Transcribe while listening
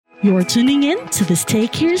You're tuning in to the Stay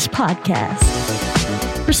Curious podcast,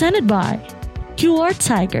 presented by QR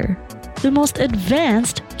Tiger, the most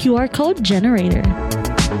advanced QR code generator.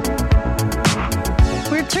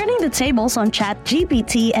 We're turning the tables on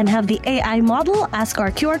ChatGPT and have the AI model ask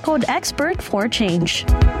our QR code expert for change.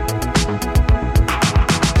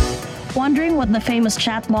 Wondering what the famous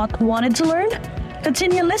chatbot wanted to learn?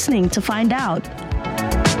 Continue listening to find out.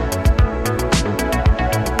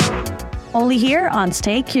 Only here on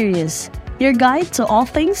Stay Curious, your guide to all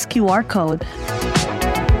things QR code.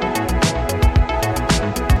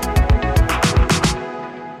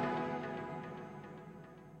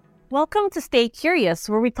 Welcome to Stay Curious,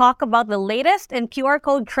 where we talk about the latest in QR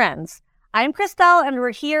code trends. I'm Christelle, and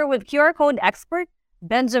we're here with QR code expert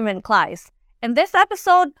Benjamin Kleiss. In this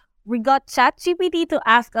episode, we got ChatGPT to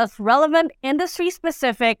ask us relevant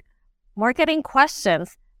industry-specific marketing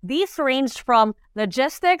questions. These range from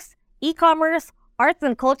logistics, eCommerce, arts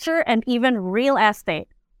and culture, and even real estate.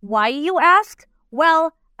 Why, you ask?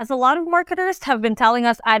 Well, as a lot of marketers have been telling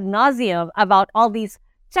us ad nauseum about all these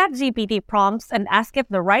ChatGPT prompts and ask it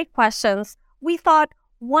the right questions, we thought,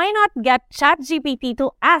 why not get ChatGPT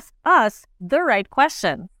to ask us the right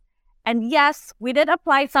question? And yes, we did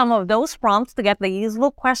apply some of those prompts to get the useful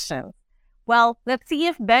questions. Well, let's see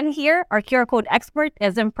if Ben here, our QR code expert,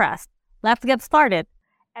 is impressed. Let's get started.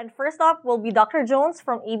 And first up will be Dr. Jones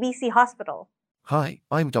from ABC Hospital. Hi,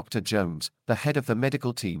 I'm Dr. Jones, the head of the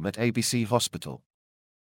medical team at ABC Hospital.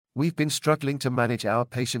 We've been struggling to manage our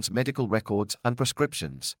patients' medical records and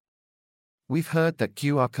prescriptions. We've heard that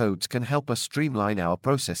QR codes can help us streamline our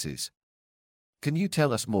processes. Can you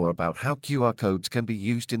tell us more about how QR codes can be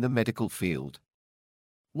used in the medical field?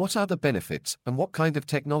 What are the benefits, and what kind of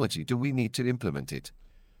technology do we need to implement it?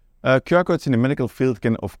 QR codes in the medical field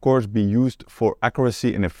can, of course, be used for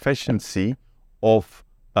accuracy and efficiency of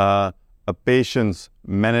a patient's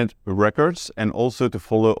managed records and also to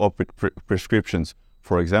follow up with prescriptions.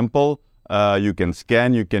 For example, you can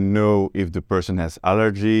scan, you can know if the person has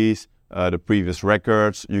allergies, the previous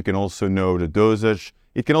records, you can also know the dosage.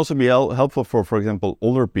 It can also be helpful for example,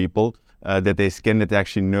 older people that they scan, that they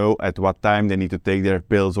actually know at what time they need to take their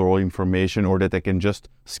pills or all information, or that they can just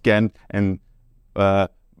scan and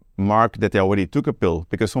mark that they already took a pill,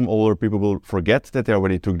 because some older people will forget that they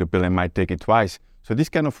already took the pill and might take it twice. So this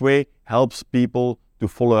kind of way helps people to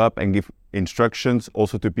follow up and give instructions,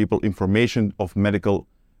 also to people information of medical.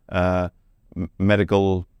 Okay,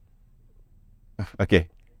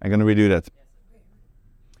 I'm going to redo that.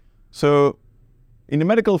 So in the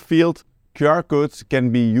medical field, QR codes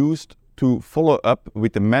can be used to follow up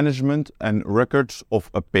with the management and records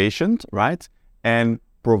of a patient, right? And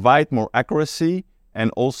provide more accuracy and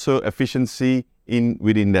also efficiency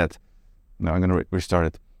within that. Now I'm going to restart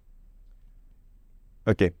it.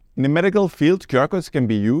 Okay, in the medical field, QR codes can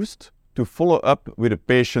be used to follow up with a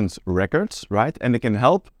patient's records, right? And they can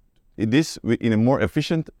help this in a more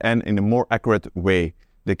efficient and in a more accurate way.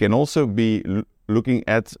 They can also be looking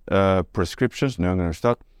at prescriptions. Now I'm going to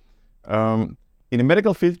start. In the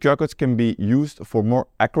medical field, QR codes can be used for more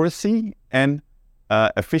accuracy and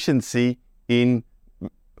efficiency in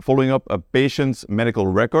following up a patient's medical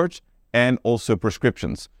records and also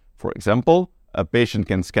prescriptions. For example, a patient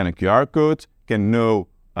can scan a QR code, can know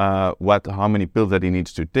how many pills that he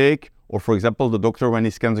needs to take, or for example, the doctor, when he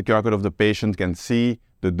scans the QR code of the patient, can see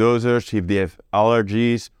the dosage, if they have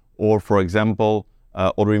allergies, or for example,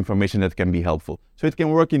 other information that can be helpful. So it can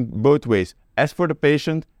work in both ways, as for the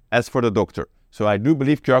patient, as for the doctor. So I do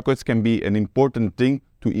believe QR codes can be an important thing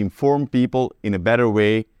to inform people in a better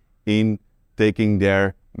way in taking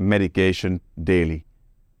their medication daily.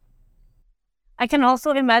 I can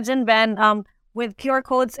also imagine, Ben, with QR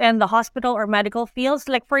codes in the hospital or medical fields,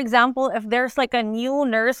 like for example, if there's like a new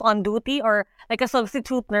nurse on duty or like a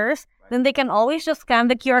substitute nurse, then they can always just scan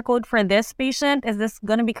the QR code for this patient. Is this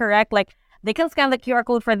going to be correct? Like they can scan the QR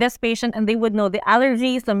code for this patient and they would know the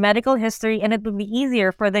allergies, the medical history, and it would be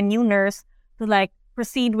easier for the new nurse to like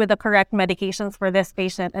proceed with the correct medications for this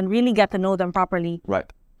patient and really get to know them properly. Right.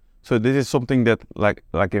 So this is something that like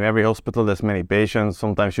in every hospital, there's many patients.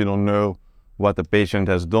 Sometimes you don't know what the patient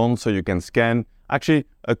has done, so you can scan. Actually,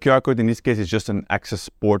 a QR code in this case is just an access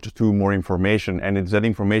port to more information, and it's that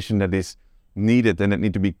information that is needed and that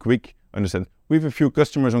need to be quick. Understand? We have a few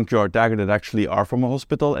customers on QR Tiger that actually are from a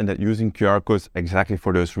hospital and that using QR codes exactly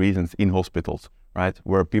for those reasons in hospitals, right?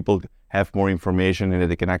 Where people have more information and that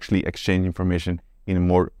they can actually exchange information in a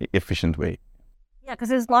more efficient way. Yeah,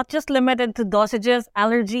 because it's not just limited to dosages,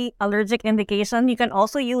 allergic indication. You can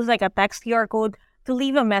also use like a text QR code to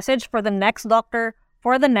leave a message for the next doctor,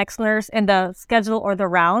 for the next nurse in the schedule or the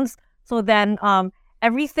rounds. So then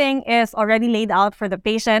everything is already laid out for the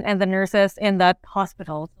patient and the nurses in that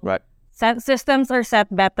hospital. Right. Systems are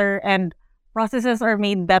set better and processes are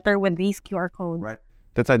made better with these QR codes. Right.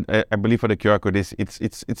 That's I believe what the QR code is.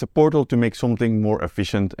 It's a portal to make something more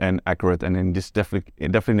efficient and accurate. And in this definitely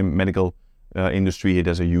in the medical industry, it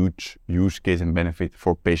has a huge use case and benefit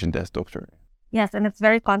for patient as doctor. Yes, and it's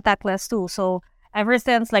very contactless too. So ever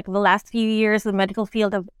since like the last few years, the medical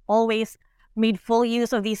field have always made full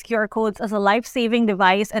use of these QR codes as a life-saving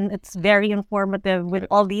device, and it's very informative with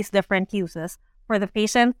all these different uses for the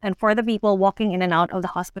patient and for the people walking in and out of the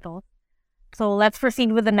hospital. So let's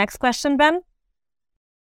proceed with the next question, Ben.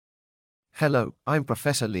 Hello, I'm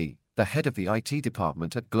Professor Lee, the head of the IT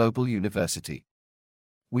department at Global University.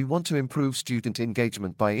 We want to improve student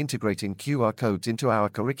engagement by integrating QR codes into our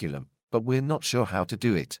curriculum, but we're not sure how to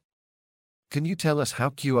do it. Can you tell us how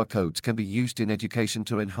QR codes can be used in education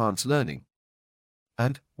to enhance learning?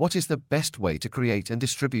 And what is the best way to create and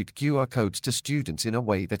distribute QR codes to students in a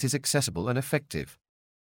way that is accessible and effective?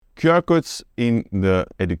 QR codes in the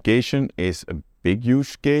education is a big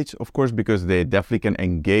use case, of course, because they definitely can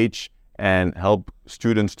engage and help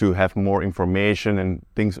students to have more information and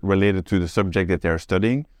things related to the subject that they're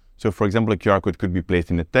studying. So, for example, a QR code could be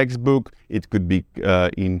placed in a textbook. It could be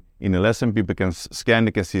in a lesson. People can scan,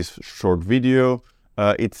 they can see a short video.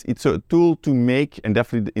 It's a tool to make, and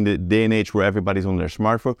definitely in the day and age where everybody's on their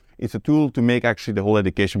smartphone, it's a tool to make actually the whole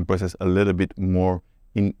education process a little bit more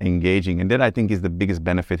engaging. And that I think is the biggest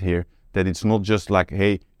benefit here, that it's not just like,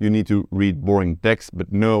 hey, you need to read boring text,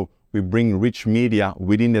 but no, we bring rich media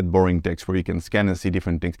within that boring text where you can scan and see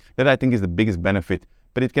different things. That I think is the biggest benefit.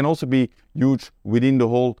 But it can also be huge within the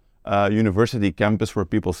whole university campus where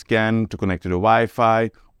people scan to connect to the Wi-Fi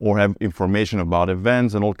or have information about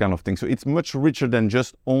events and all kind of things. So it's much richer than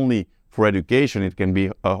just only for education. It can be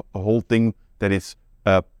a whole thing that is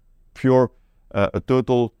a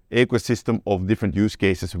total ecosystem of different use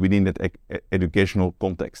cases within that educational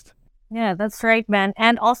context. Yeah, that's right, man.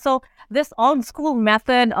 And also this old school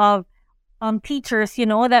method of teachers,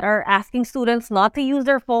 that are asking students not to use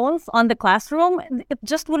their phones on the classroom, it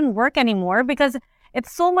just wouldn't work anymore, because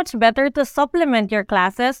it's so much better to supplement your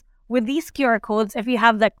classes with these QR codes. If you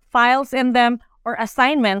have like files in them or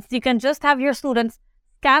assignments, you can just have your students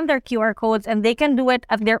scan their QR codes and they can do it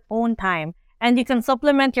at their own time. And you can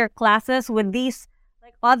supplement your classes with these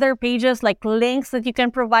like other pages, like links that you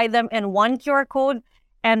can provide them in one QR code,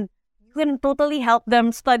 and you can totally help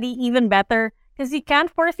them study even better, because you can't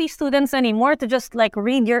force these students anymore to just like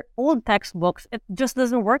read your old textbooks. It just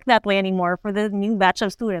doesn't work that way anymore for the new batch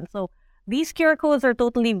of students. So these QR codes are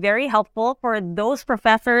totally very helpful for those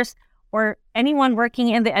professors or anyone working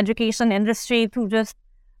in the education industry to just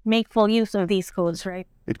make full use of these codes, right?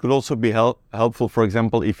 It could also be helpful, for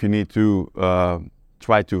example, if you need to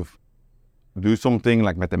try to do something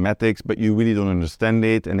like mathematics, but you really don't understand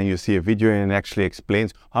it, and then you see a video and it actually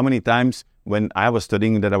explains. How many times when I was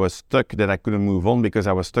studying that I was stuck, that I couldn't move on because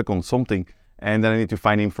I was stuck on something, and then I need to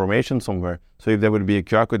find information somewhere. So if there would be a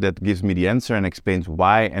QR code that gives me the answer and explains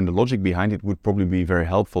why and the logic behind it, would probably be very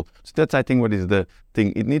helpful. So that's, I think, what is the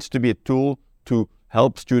thing. It needs to be a tool to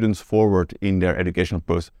help students forward in their educational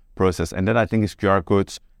process. And that, I think, is QR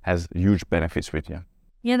codes has huge benefits with, yeah.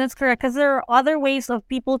 Yeah, that's correct. Because there are other ways of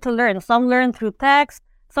people to learn. Some learn through text,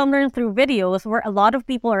 some learn through videos, where a lot of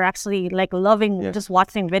people are actually like loving just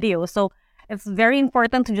watching videos. So it's very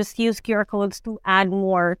important to just use QR codes to add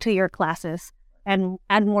more to your classes and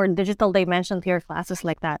add more digital dimension to your classes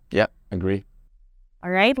like that. Yeah, agree.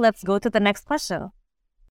 All right, let's go to the next question.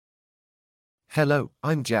 Hello,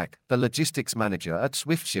 I'm Jack, the logistics manager at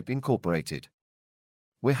SwiftShip Incorporated.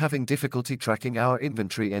 We're having difficulty tracking our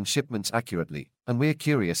inventory and shipments accurately, and we're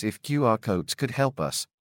curious if QR codes could help us.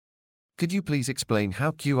 Could you please explain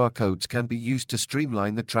how QR codes can be used to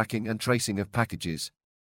streamline the tracking and tracing of packages?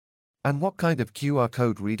 And what kind of QR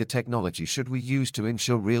code reader technology should we use to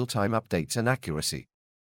ensure real-time updates and accuracy?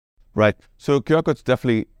 Right. So QR codes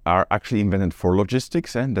definitely are actually invented for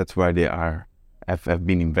logistics, and that's why they have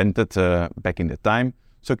been invented back in the time.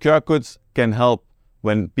 So QR codes can help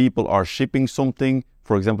when people are shipping something.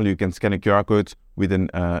 For example, you can scan a QR code with an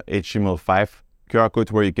HTML5 QR code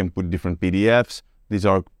where you can put different PDFs. These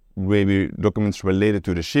are maybe documents related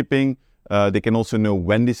to the shipping. They can also know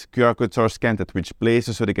when these QR codes are scanned at which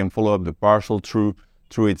places, so they can follow up the parcel through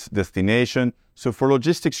its destination. So for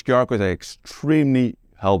logistics, QR codes are extremely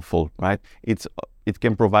helpful, right? It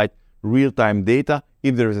can provide real-time data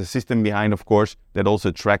if there is a system behind, of course, that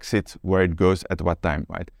also tracks it where it goes at what time,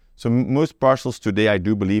 right? So most parcels today, I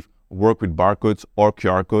do believe, work with barcodes or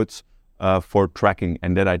QR codes for tracking,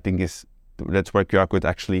 and that I think that's where QR code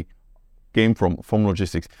actually came from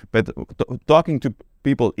logistics. But talking to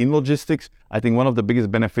people in logistics, I think one of the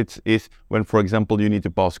biggest benefits is when, for example, you need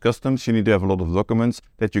to pass customs, you need to have a lot of documents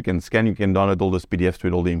that you can scan, you can download all those PDFs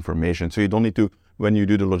with all the information. So you don't need to, when you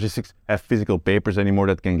do the logistics, have physical papers anymore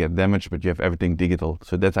that can get damaged, but you have everything digital.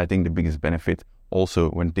 So that's, I think, the biggest benefit also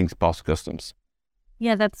when things pass customs.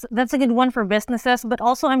 Yeah, that's a good one for businesses. But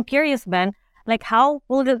also, I'm curious, Ben, like how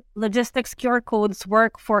will the logistics QR codes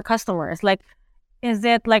work for customers? Like, is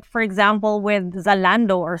it like, for example, with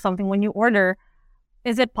Zalando or something, when you order,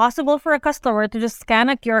 is it possible for a customer to just scan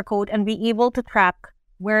a QR code and be able to track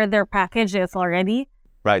where their package is already?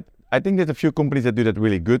 Right. I think there's a few companies that do that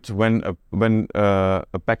really good. When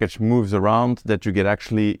a package moves around, that you get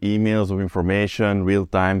actually emails of information real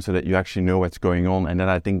time, so that you actually know what's going on. And then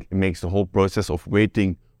I think it makes the whole process of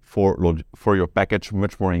waiting for your package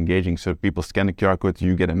much more engaging. So people scan the QR code,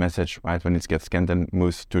 you get a message right when it gets scanned and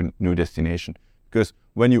moves to a new destination. Because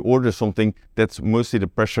when you order something, that's mostly the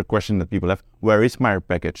pressure question that people have. Where is my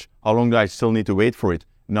package? How long do I still need to wait for it?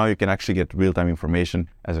 Now you can actually get real-time information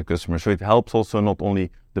as a customer. So it helps also not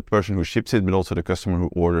only the person who ships it, but also the customer who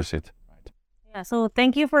orders it. Right. Yeah, so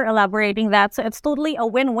thank you for elaborating that. So it's totally a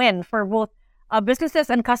win-win for both businesses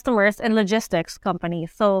and customers and logistics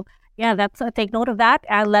companies. So yeah, take note of that.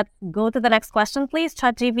 And let's go to the next question, please.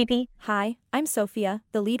 ChatGPT. Hi, I'm Sophia,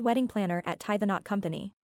 the lead wedding planner at Tie the Knot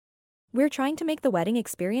Company. We're trying to make the wedding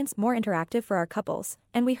experience more interactive for our couples,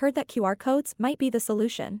 and we heard that QR codes might be the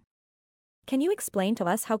solution. Can you explain to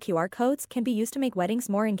us how QR codes can be used to make weddings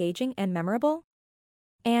more engaging and memorable?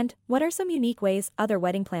 And what are some unique ways other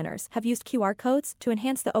wedding planners have used QR codes to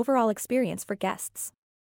enhance the overall experience for guests?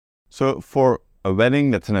 So for a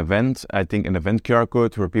wedding, that's an event, I think an event QR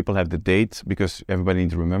code where people have the date, because everybody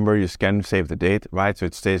needs to remember, you scan, save the date, right? So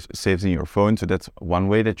it saves in your phone. So that's one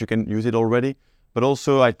way that you can use it already. But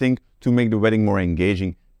also, I think to make the wedding more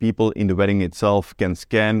engaging, people in the wedding itself can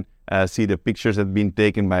scan, see the pictures that have been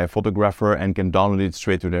taken by a photographer and can download it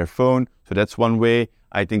straight to their phone. So that's one way.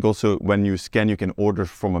 I think also when you scan, you can order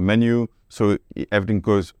from a menu. So everything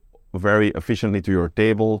goes very efficiently to your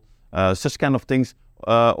table. Such kind of things.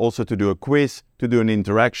 Also to do a quiz, to do an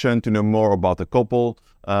interaction, to know more about the couple.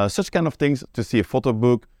 Such kind of things, to see a photo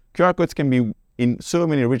book. QR codes can be in so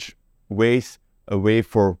many rich ways a way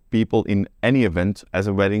for people in any event as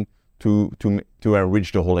a wedding to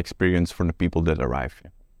enrich the whole experience for the people that arrive.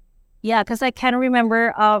 Yeah, because I can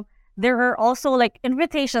remember there are also like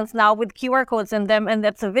invitations now with QR codes in them, and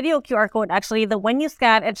that's a video QR code actually, that when you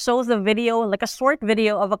scan, it shows a video, like a short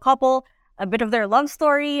video of a couple, a bit of their love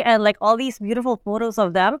story, and like all these beautiful photos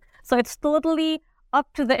of them. So it's totally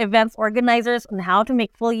up to the events organizers on how to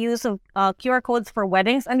make full use of QR codes for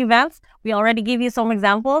weddings and events. We already gave you some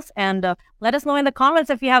examples, and let us know in the comments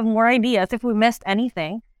if you have more ideas, if we missed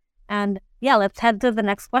anything. And yeah, let's head to the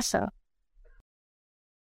next question.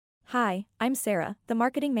 Hi, I'm Sarah, the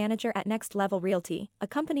marketing manager at Next Level Realty, a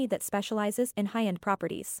company that specializes in high-end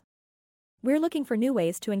properties. We're looking for new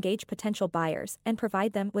ways to engage potential buyers and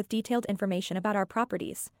provide them with detailed information about our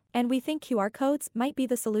properties, and we think QR codes might be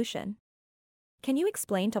the solution. Can you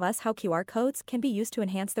explain to us how QR codes can be used to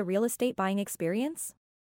enhance the real estate buying experience?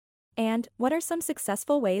 And what are some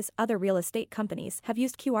successful ways other real estate companies have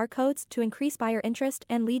used QR codes to increase buyer interest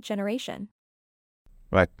and lead generation?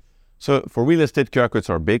 Right. So for real estate, QR codes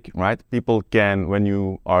are big, right? People can, when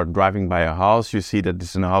you are driving by a house, you see that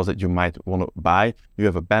this is a house that you might want to buy. You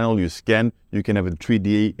have a panel, you scan, you can have a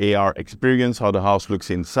 3D AR experience, how the house looks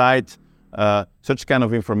inside. Such kind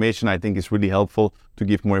of information, I think, is really helpful to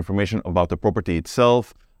give more information about the property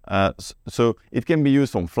itself. So it can be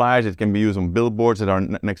used on flyers, it can be used on billboards that are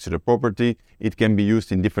next to the property. It can be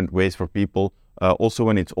used in different ways for people. Also,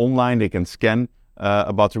 when it's online, they can scan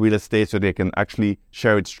about the real estate, so they can actually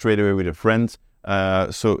share it straight away with a friend.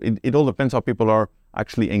 So it all depends how people are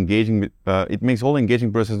actually engaging with. It makes the whole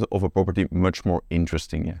engaging process of a property much more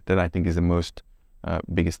interesting. Yeah, that I think is the most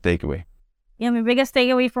biggest takeaway. Yeah, my biggest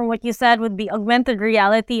takeaway from what you said would be augmented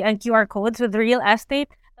reality and QR codes with real estate.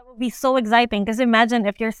 That would be so exciting, because imagine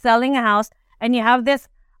if you're selling a house and you have this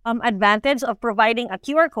advantage of providing a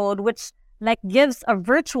QR code, which like gives a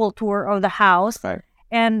virtual tour of the house. Right.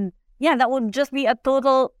 And yeah, that would just be a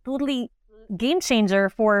totally game changer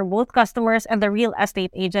for both customers and the real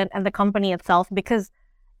estate agent and the company itself, because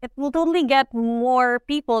it will totally get more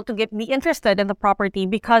people to be interested in the property,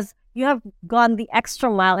 because you have gone the extra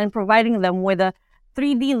mile in providing them with a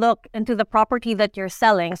 3D look into the property that you're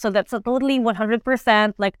selling. So that's a totally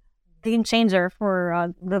 100% like game changer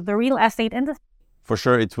for the real estate industry. For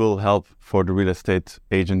sure, it will help for the real estate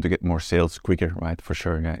agent to get more sales quicker, right? For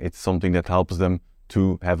sure, yeah. It's something that helps them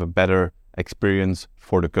to have a better experience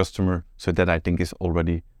for the customer. So that I think is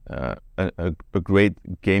already a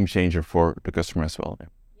great game changer for the customer as well.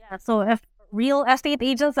 Yeah, so if real estate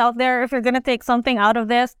agents out there, if you're going to take something out of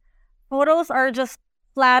this, photos are just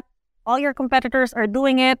flat. All your competitors are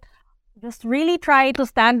doing it. Just really try to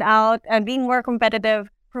stand out and being more competitive.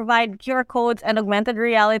 Provide QR codes and augmented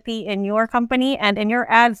reality in your company and in your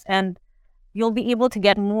ads, and you'll be able to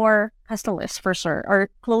get more customers for sure, or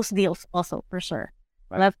close deals also for sure.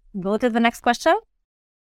 Right. Let's go to the next question.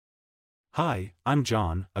 Hi, I'm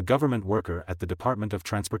John, a government worker at the Department of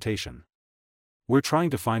Transportation. We're trying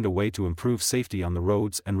to find a way to improve safety on the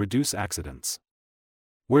roads and reduce accidents.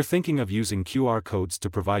 We're thinking of using QR codes to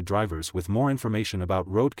provide drivers with more information about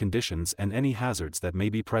road conditions and any hazards that may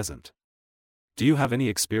be present. Do you have any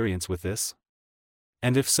experience with this?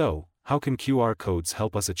 And if so, how can QR codes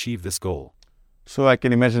help us achieve this goal? So I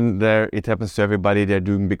can imagine it happens to everybody. They're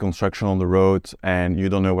doing big construction on the road and you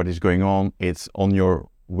don't know what is going on. It's on your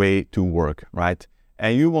way to work, right?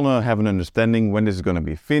 And you want to have an understanding when this is going to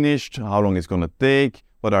be finished, how long it's going to take,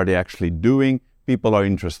 what are they actually doing. People are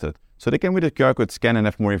interested. So they can with a QR code scan and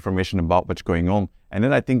have more information about what's going on. And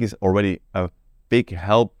that I think is already a big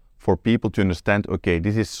help for people to understand, okay,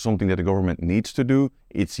 this is something that the government needs to do.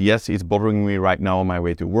 It's bothering me right now on my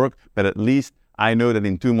way to work, but at least I know that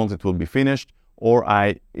in 2 months it will be finished. Or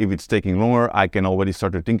if it's taking longer, I can already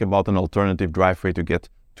start to think about an alternative driveway to get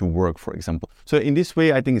to work, for example. So in this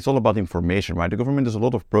way, I think it's all about information, right? The government does a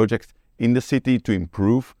lot of projects in the city to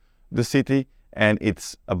improve the city, and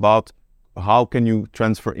it's about how can you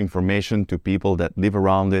transfer information to people that live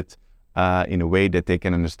around it in a way that they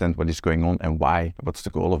can understand what is going on and why, what's the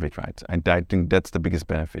goal of it, right? And I think that's the biggest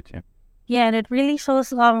benefit, yeah. Yeah, and it really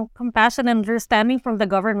shows compassion and understanding from the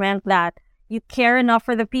government that you care enough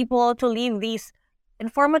for the people to leave these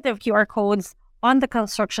informative QR codes on the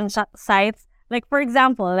construction sites. Like, for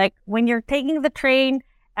example, like when you're taking the train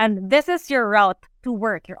and this is your route to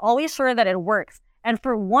work, you're always sure that it works. And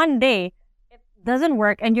for one day, it doesn't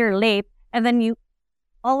work and you're late. And then you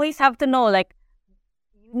always have to know, like,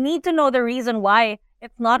 you need to know the reason why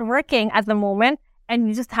it's not working at the moment. And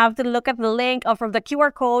you just have to look at the link from the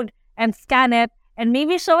QR code and scan it and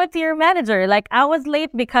maybe show it to your manager. Like, I was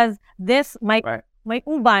late because my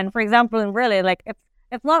U-Bahn, for example, in Berlin, like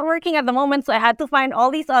it's not working at the moment. So I had to find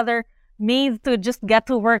all these other means to just get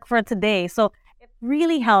to work for today. So it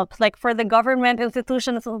really helps, like, for the government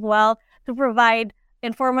institutions as well, to provide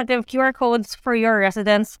informative QR codes for your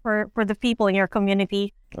residents, for the people in your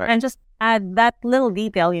community, and just add that little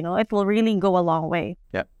detail, it will really go a long way.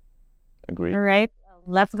 Yeah, agree. All right,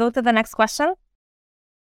 let's go to the next question.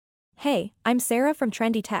 Hey, I'm Sarah from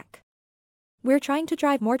Trendy Tech. We're trying to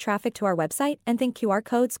drive more traffic to our website and think QR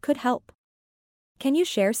codes could help. Can you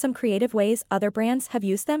share some creative ways other brands have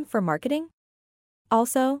used them for marketing?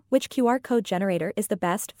 Also, which QR code generator is the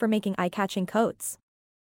best for making eye-catching codes?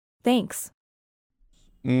 Thanks.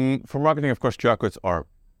 For marketing, of course, QR codes are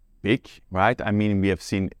big, right? I mean, we have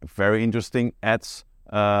seen very interesting ads,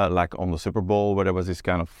 like on the Super Bowl, where there was this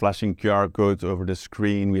kind of flashing QR codes over the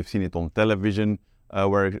screen. We have seen it on television,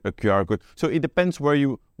 where a QR code. So it depends what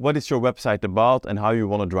is your website about and how you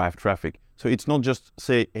want to drive traffic. So it's not just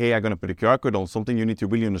say, hey, I'm going to put a QR code on something. You need to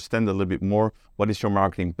really understand a little bit more. What is your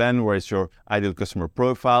marketing plan? Where is your ideal customer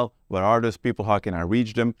profile? Where are those people? How can I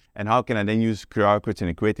reach them? And how can I then use QR codes in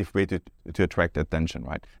a creative way to attract attention,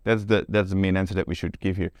 right? That's the main answer that we should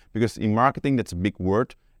give here. Because in marketing, that's a big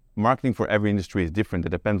word. Marketing for every industry is different. It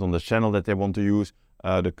depends on the channel that they want to use,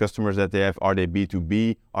 the customers that they have. Are they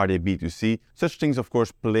B2B? Are they B2C? Such things, of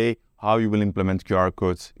course, play how you will implement QR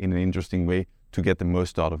codes in an interesting way to get the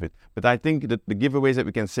most out of it. But I think that the giveaways that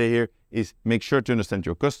we can say here is make sure to understand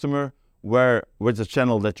your customer, where's the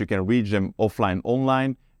channel that you can reach them offline,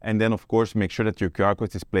 online, and then of course make sure that your QR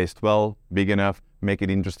code is placed well, big enough, make it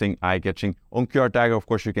interesting, eye-catching. On QR Tiger, of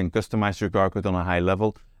course, you can customize your QR code on a high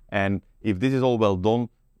level. And if this is all well done,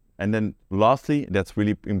 and then lastly, that's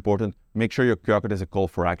really important, make sure your QR code has a call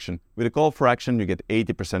for action. With a call for action, you get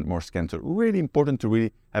 80% more scans. So really important to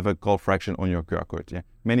really have a call for action on your QR code. Yeah,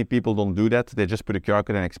 many people don't do that. They just put a QR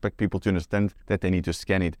code and expect people to understand that they need to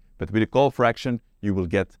scan it. But with a call for action, you will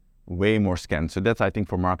get way more scans. So that's, I think,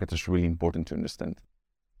 for marketers really important to understand.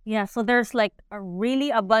 Yeah, so there's like a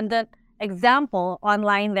really abundant example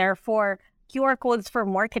online there for QR codes for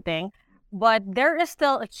marketing. But there is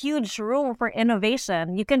still a huge room for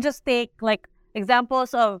innovation. You can just take like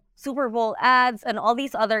examples of Super Bowl ads and all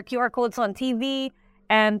these other QR codes on TV,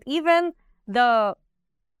 and even the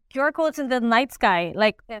QR codes in the night sky,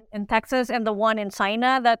 like in Texas and the one in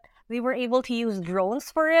China, that we were able to use drones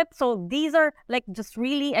for it. So these are like just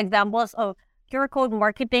really examples of QR code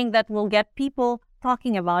marketing that will get people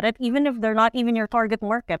talking about it, even if they're not even your target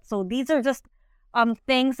market. So these are just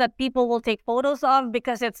things that people will take photos of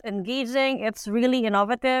because it's engaging, it's really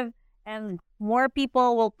innovative, and more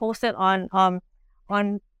people will post it on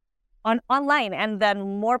online, and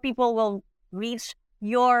then more people will reach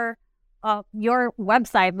your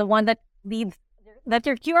website, the one that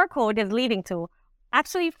your QR code is leading to.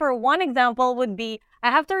 Actually, for one example would be,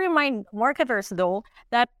 I have to remind marketers though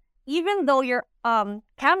that even though your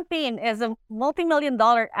campaign is a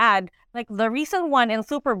multi-million-dollar ad, like the recent one in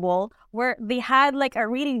Super Bowl, where they had like a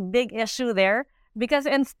really big issue there, because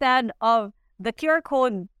instead of the QR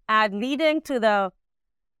code ad leading to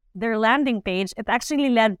their landing page, it actually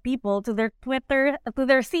led people to their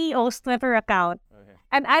CEO's Twitter account. Okay.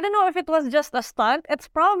 And I don't know if it was just a stunt. It's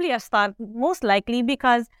probably a stunt, most likely,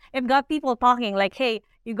 because it got people talking like, hey,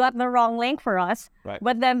 you got the wrong link for us. Right.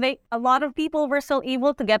 But then a lot of people were still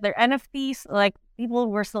able to get their NFTs, like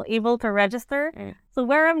people were still able to register. So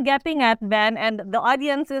where I'm getting at, Ben, and the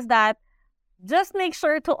audience, is that just make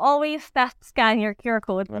sure to always test scan your QR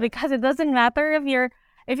code, right? Because it doesn't matter if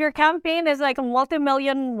your campaign is like a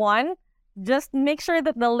multi-million one, just make sure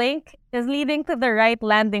that the link is leading to the right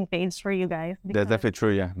landing page for you guys. That's definitely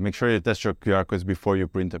true, yeah. Make sure you test your QR codes before you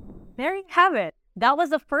print them. There you have it. That was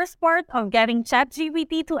the first part of getting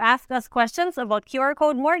ChatGPT to ask us questions about QR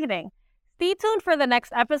code marketing. Stay tuned for the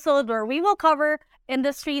next episode where we will cover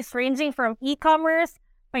industries ranging from e-commerce,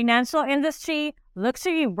 financial industry,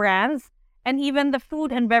 luxury brands, and even the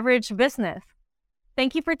food and beverage business.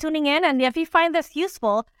 Thank you for tuning in, and if you find this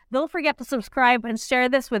useful, don't forget to subscribe and share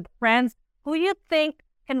this with friends who you think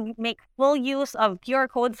can make full use of QR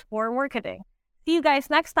codes for marketing. See you guys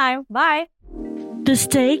next time. Bye! The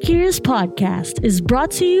Stay Curious podcast is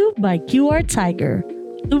brought to you by QR Tiger,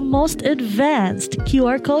 the most advanced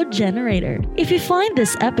QR code generator. If you find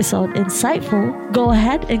this episode insightful, go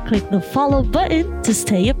ahead and click the follow button to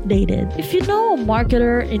stay updated. If you know a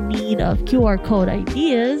marketer in need of QR code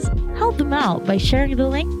ideas, help them out by sharing the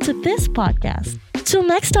link to this podcast. Till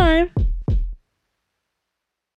next time!